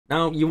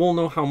Now, you all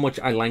know how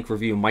much I like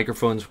reviewing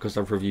microphones because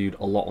I've reviewed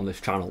a lot on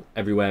this channel.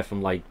 Everywhere from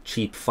like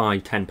cheap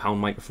 £5–10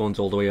 microphones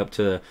all the way up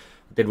to,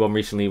 I did one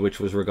recently which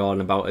was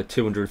regarding about a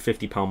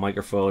 £250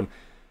 microphone.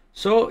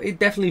 So it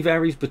definitely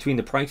varies between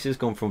the prices,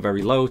 going from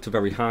very low to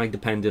very high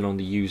depending on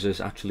the user's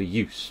actually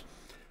use.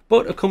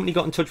 But a company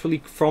got in touch with me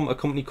from a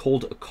company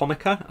called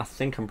Comica, I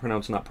think I'm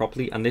pronouncing that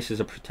properly, and this is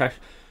a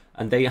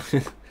and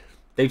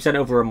they've sent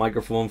over a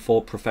microphone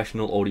for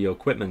professional audio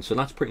equipment. So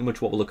that's pretty much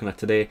what we're looking at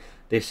today.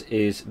 This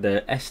is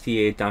the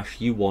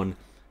STA-U1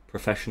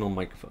 professional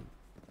microphone.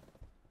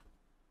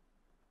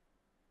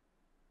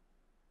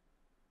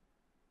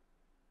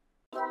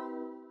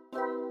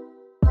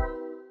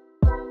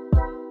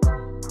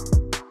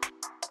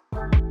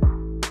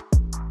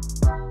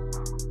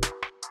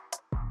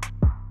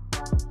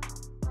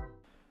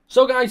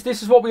 So guys,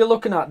 this is what we are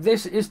looking at.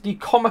 This is the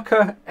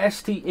Comica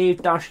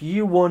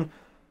STA-U1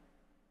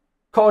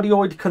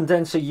 cardioid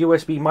condenser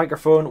USB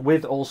microphone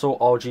with also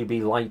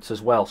RGB lights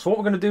as well. So what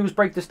we're going to do is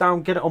break this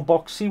down, get it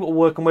unboxed, see what we're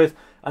working with,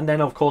 and then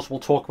of course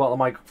we'll talk about the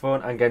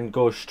microphone and then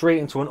go straight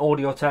into an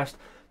audio test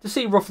to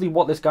see roughly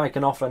what this guy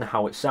can offer and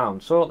how it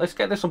sounds. So let's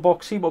get this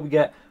unboxed, see what we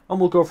get, and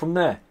we'll go from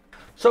there.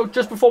 So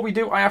just before we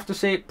do, I have to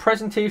say,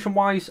 presentation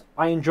wise,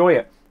 I enjoy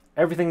it.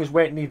 Everything is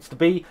where it needs to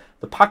be.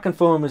 The packing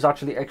foam is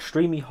actually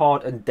extremely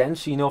hard and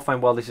dense, so you know fine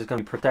well this is going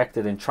to be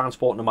protected in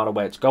transport no matter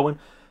where it's going.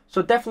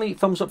 So definitely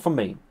thumbs up from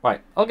me.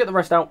 Right, I'll get the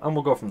rest out and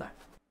we'll go from there.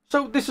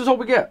 So this is all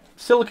we get.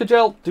 Silica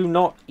gel. Do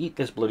not eat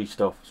this bloody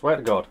stuff. Swear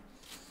to God.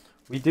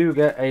 We do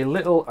get a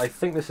little, I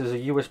think this is a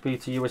USB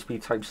to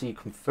USB Type-C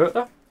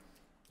converter.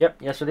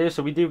 Yep, yes it is.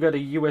 So we do get a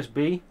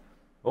USB.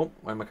 Oh,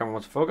 when my camera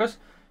wants to focus.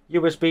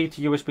 USB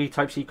to USB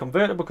Type-C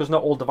converter, because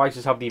not all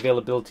devices have the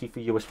availability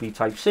for USB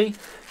Type-C.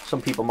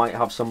 Some people might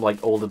have some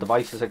like older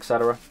devices,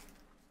 etc.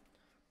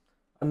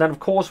 And then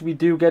of course we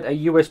do get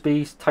a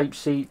USB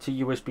Type-C to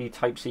USB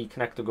Type-C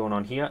connector going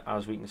on here,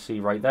 as we can see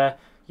right there.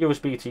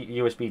 USB to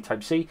USB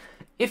Type-C.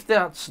 If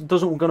that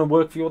doesn't going to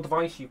work for your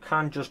device, you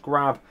can just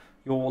grab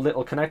your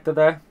little connector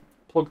there,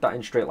 plug that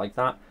in straight like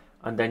that,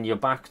 and then you're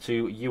back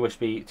to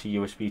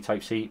USB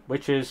Type-C,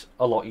 which is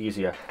a lot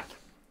easier.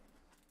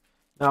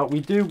 Now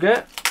we do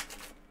get...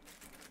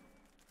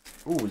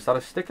 Ooh, is that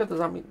a sticker? Does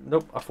that mean...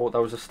 Nope, I thought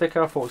that was a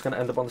sticker. I thought it was going to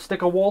end up on the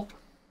sticker wall.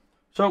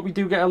 So we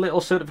do get a little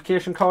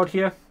certification card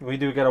here. We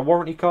do get a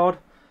warranty card,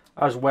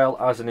 as well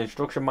as an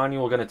instruction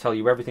manual. Going to tell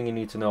you everything you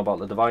need to know about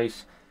the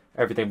device,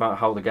 everything about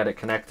how to get it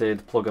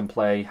connected, plug and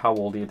play, how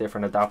all the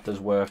different adapters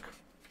work.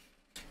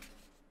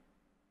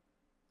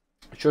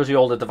 It shows you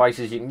all the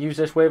devices you can use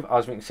this with.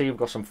 As we can see, we've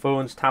got some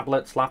phones,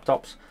 tablets,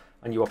 laptops,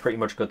 and you are pretty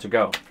much good to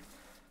go.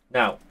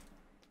 Now,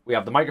 we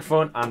have the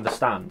microphone and the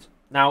stand.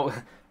 Now,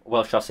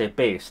 well, shall I say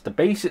base? The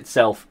base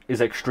itself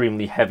is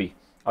extremely heavy.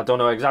 I don't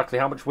know exactly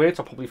how much weight,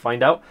 I'll probably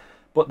find out.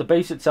 But the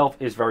base itself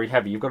is very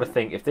heavy. You've got to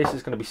think, if this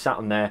is going to be sat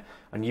on there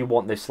and you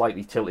want this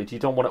slightly tilted, you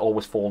don't want it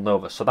always falling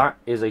over. So that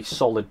is a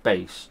solid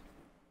base.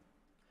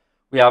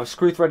 We have a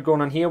screw thread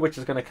going on here, which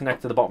is going to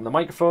connect to the bottom of the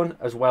microphone,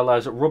 as well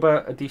as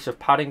rubber adhesive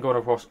padding going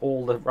across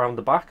all around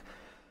the back.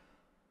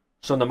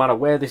 So no matter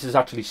where this is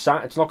actually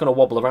sat, it's not going to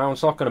wobble around,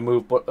 it's not going to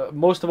move, but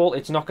most of all,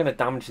 it's not going to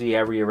damage the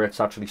area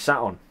it's actually sat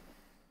on.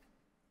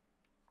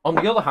 On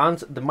the other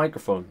hand, the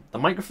microphone. The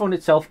microphone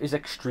itself is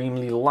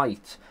extremely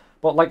light.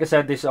 But like I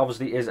said, this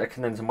obviously is a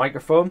condenser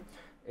microphone.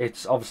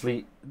 It's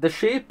obviously, the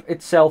shape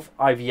itself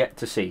I've yet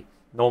to see.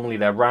 Normally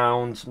they're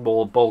round,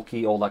 more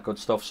bulky, all that good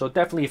stuff. So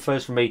definitely a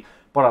first for me,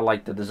 but I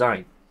like the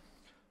design.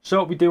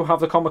 So we do have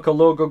the Comica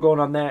logo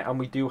going on there, and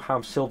we do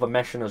have silver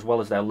meshing as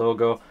well as their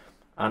logo.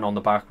 And on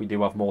the back we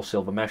do have more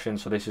silver meshing,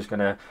 so this is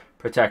going to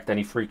protect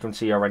any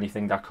frequency or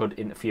anything that could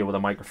interfere with a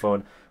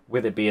microphone,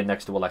 with it being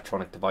next to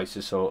electronic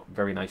devices, so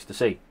very nice to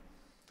see.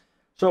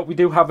 So we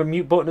do have a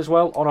mute button as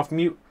well, on-off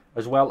mute,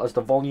 as well as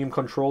the volume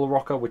controller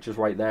rocker, which is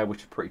right there,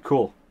 which is pretty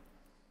cool.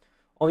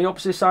 On the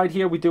opposite side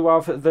here, we do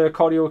have the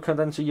cardio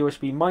condenser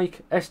USB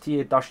mic,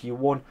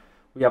 STA-U1.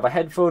 We have a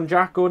headphone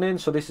jack going in,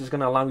 so this is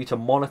going to allow you to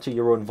monitor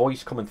your own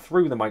voice coming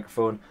through the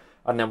microphone.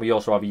 And then we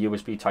also have a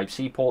USB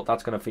Type-C port,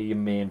 that's going to be your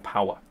main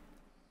power.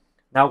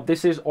 Now,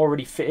 this is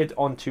already fitted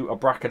onto a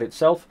bracket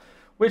itself,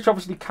 which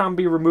obviously can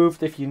be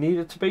removed if you need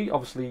it to be.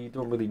 Obviously, you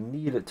don't really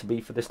need it to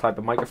be for this type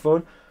of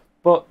microphone.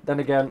 But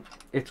then again,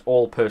 it's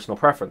all personal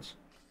preference.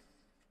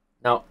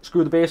 Now,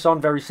 screw the base on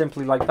very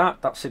simply like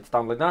that. That sits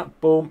down like that.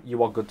 Boom,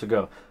 you are good to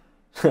go.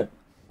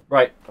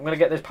 Right, I'm going to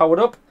get this powered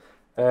up.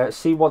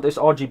 See what this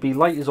RGB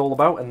light is all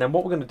about. And then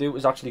what we're going to do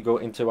is actually go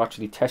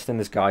into testing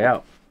this guy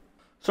out.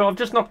 So I've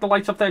just knocked the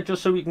lights up there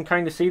just so we can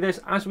kind of see this.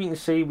 As we can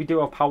see, we do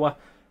have power.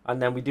 And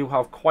then we do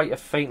have quite a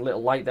faint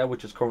little light there,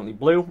 which is currently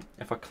blue.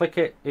 If I click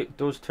it, it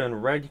does turn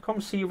red. You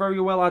can't see very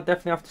well. I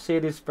definitely have to say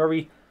it is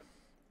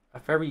a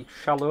very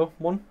shallow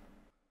one.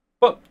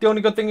 But the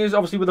only good thing is,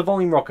 obviously, with the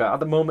volume rocker, at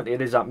the moment it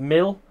is at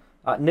nil,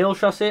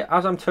 shall I say.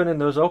 As I'm turning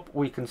those up,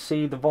 we can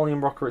see the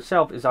volume rocker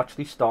itself is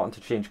actually starting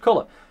to change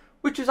colour,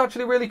 which is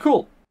actually really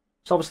cool.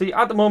 So obviously,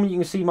 at the moment, you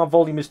can see my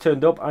volume is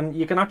turned up, and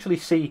you can actually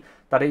see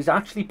that it's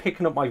actually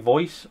picking up my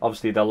voice.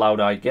 Obviously, the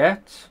louder I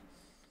get.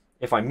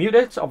 If I mute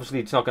it, obviously,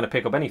 it's not going to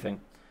pick up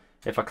anything.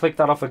 If I click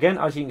that off again,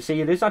 as you can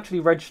see, it is actually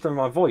registering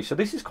my voice. So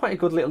this is quite a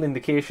good little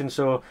indication.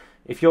 So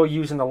if you're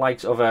using the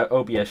likes of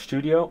OBS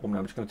Studio, I'm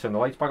just going to turn the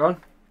lights back on.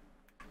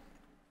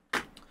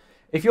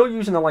 If you're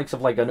using the likes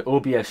of like an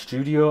OBS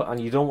Studio and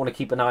you don't want to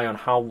keep an eye on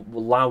how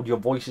loud your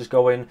voice is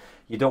going,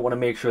 you don't want to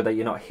make sure that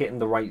you're not hitting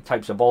the right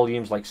types of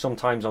volumes, like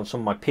sometimes on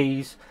some of my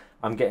Ps,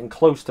 I'm getting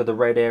close to the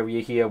red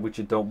area here, which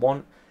you don't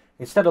want.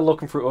 Instead of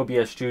looking through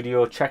OBS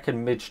Studio,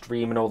 checking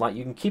midstream and all that,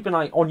 you can keep an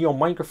eye on your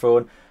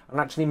microphone and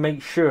actually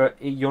make sure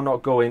you're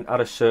not going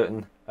at a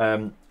certain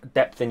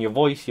depth in your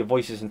voice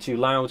isn't too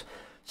loud.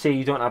 Say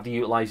you don't have the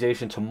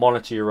utilization to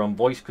monitor your own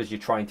voice because you're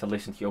trying to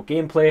listen to your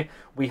gameplay,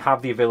 we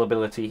have the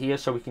availability here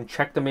so we can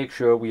check to make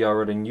sure we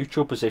are at a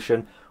neutral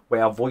position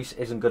where our voice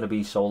isn't going to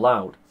be so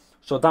loud.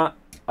 So that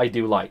I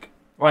do like.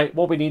 Right,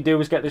 what we need to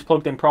do is get this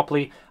plugged in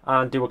properly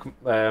and do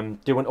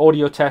an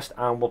audio test,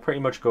 and we'll pretty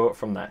much go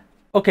from there.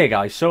 Okay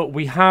guys, so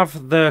we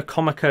have the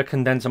Comica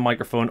condenser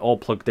microphone all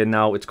plugged in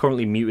now. It's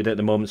currently muted at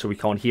the moment so we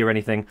can't hear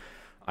anything.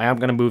 I am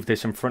going to move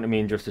this in front of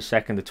me in just a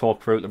second to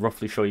talk through it, to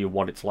roughly show you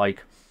what it's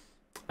like.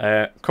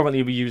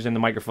 Currently we're using the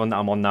microphone that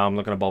I'm on now. I'm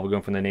not going to bother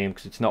going for the name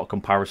because it's not a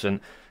comparison.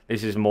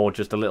 This is more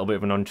just a little bit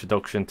of an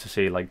introduction to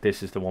say like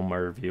this is the one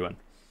we're reviewing.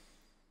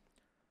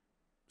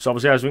 So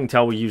obviously as we can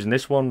tell we're using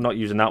this one, not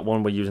using that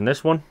one, we're using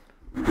this one.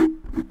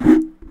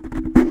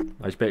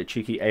 Nice bit of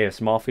cheeky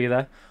ASMR for you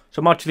there.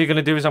 So what I'm actually going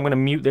to do is I'm going to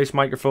mute this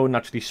microphone and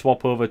actually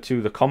swap over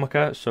to the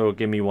Comica. So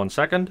give me 1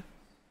 second.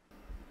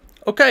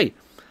 Okay,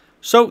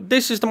 so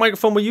this is the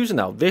microphone we're using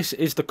now. This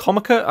is the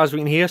Comica, as we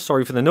can hear.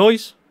 Sorry for the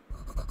noise.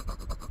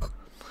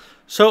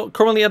 So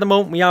currently at the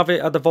moment we have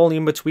it at the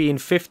volume between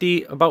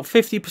about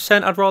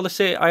 50%, I'd rather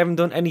say. I haven't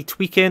done any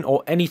tweaking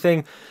or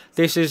anything.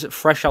 This is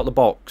fresh out the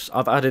box.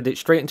 I've added it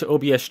straight into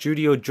OBS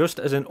Studio just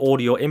as an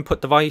audio input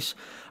device.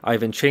 I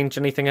haven't changed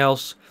anything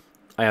else.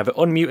 I have it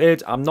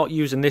unmuted. I'm not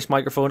using this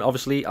microphone,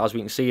 obviously. As we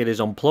can see, it is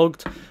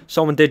unplugged.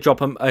 Someone did drop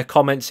a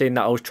comment saying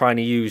that I was trying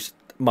to use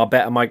my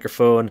better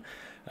microphone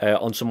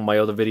on some of my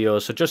other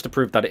videos. So just to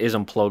prove that it is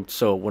unplugged,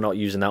 so we're not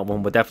using that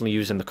one. We're definitely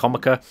using the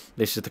Comica.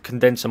 This is the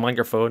condenser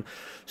microphone.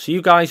 So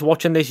you guys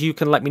watching this, you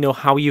can let me know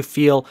how you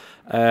feel.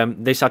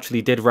 This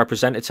actually did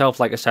represent itself.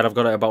 Like I said, I've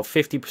got it about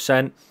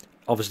 50%.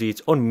 Obviously,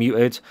 it's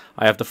unmuted.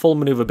 I have the full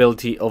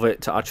maneuverability of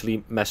it to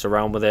actually mess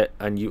around with it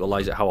and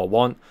utilize it how I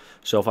want.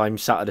 So if I'm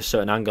sat at a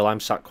certain angle,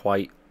 I'm sat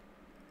quite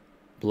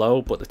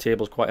low, but the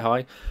table's quite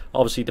high.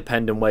 Obviously,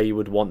 depending where you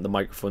would want the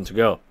microphone to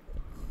go.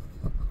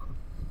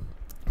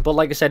 But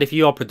like I said, if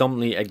you are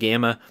predominantly a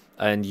gamer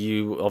and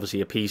you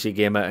obviously a PC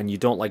gamer and you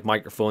don't like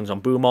microphones on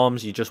boom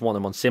arms, you just want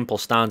them on simple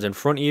stands in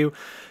front of you,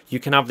 you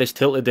can have this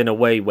tilted in a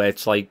way where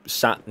it's like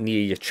sat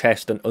near your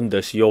chest and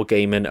under, so you're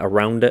gaming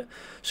around it.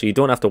 So you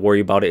don't have to worry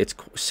about it.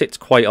 It sits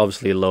quite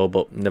obviously low,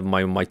 but never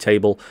mind on my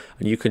table.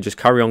 And you can just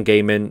carry on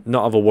gaming,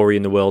 not have a worry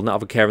in the world, not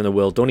have a care in the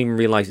world, don't even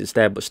realize it's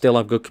there, but still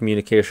have good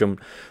communication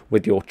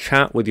with your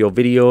chat, with your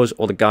videos,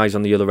 or the guys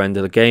on the other end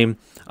of the game.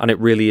 And it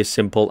really is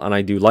simple, and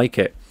I do like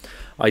it.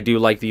 I do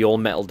like the all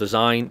metal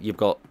design. You've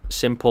got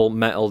simple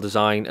metal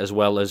design as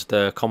well as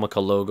the Comica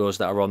logos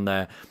that are on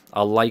there.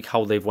 I like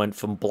how they've went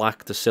from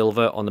black to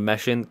silver on the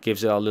meshing.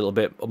 Gives it a little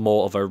bit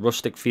more of a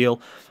rustic feel.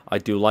 I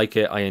do like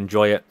it. I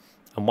enjoy it.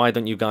 And why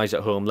don't you guys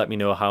at home let me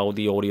know how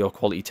the audio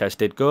quality test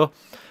did go.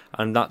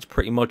 And that's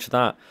pretty much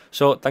that.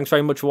 So thanks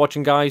very much for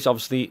watching, guys.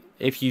 Obviously,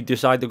 if you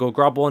decide to go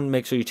grab one,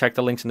 make sure you check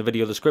the links in the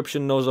video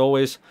description. As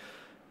always,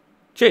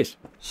 cheers.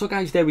 So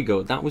guys, there we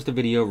go. That was the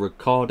video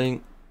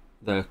recording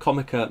the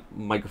Comica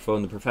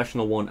microphone, the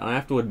professional one. And I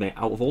have to admit,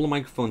 out of all the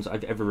microphones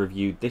I've ever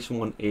reviewed, this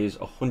one is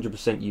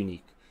 100%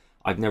 unique.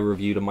 I've never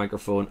reviewed a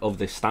microphone of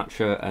this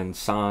stature and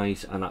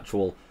size and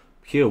actual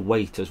pure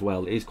weight as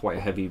well. It is quite a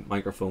heavy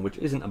microphone, which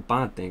isn't a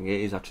bad thing. It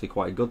is actually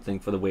quite a good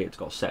thing for the way it's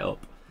got set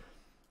up.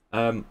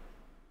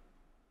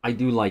 I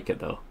do like it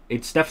though.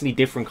 It's definitely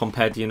different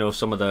compared to, you know,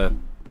 some of the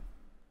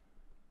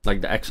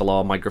like the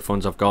XLR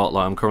microphones I've got,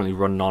 like I'm currently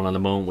running on at the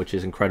moment, which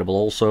is incredible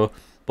also.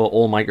 But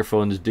all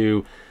microphones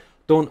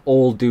don't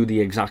all do the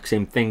exact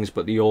same things,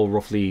 but they all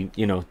roughly,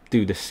 you know,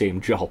 do the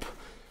same job.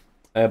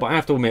 But I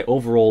have to admit,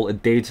 overall,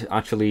 it did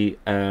actually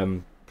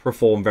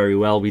perform very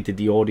well. We did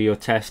the audio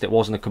test. It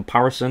wasn't a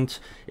comparison.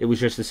 It was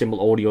just a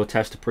simple audio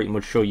test to pretty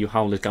much show you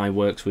how this guy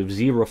works with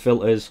zero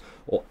filters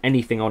or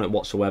anything on it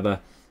whatsoever.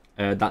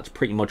 That's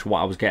pretty much what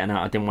I was getting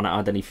at. I didn't want to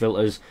add any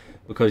filters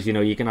because, you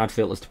know, you can add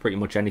filters to pretty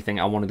much anything.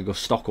 I wanted to go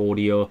stock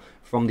audio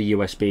from the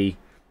USB.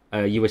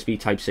 USB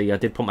Type-C. I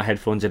did put my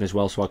headphones in as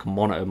well so I can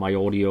monitor my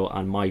audio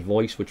and my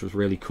voice, which was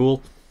really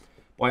cool.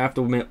 But I have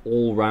to admit,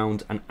 all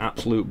round an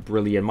absolute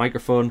brilliant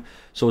microphone.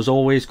 So as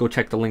always, go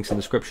check the links in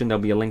the description.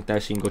 There'll be a link there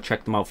so you can go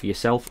check them out for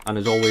yourself. And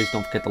as always,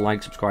 don't forget to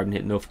like, subscribe and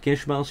hit the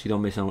notification bell so you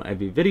don't miss out on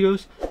every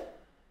videos.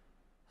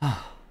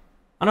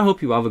 And I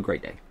hope you have a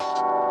great day.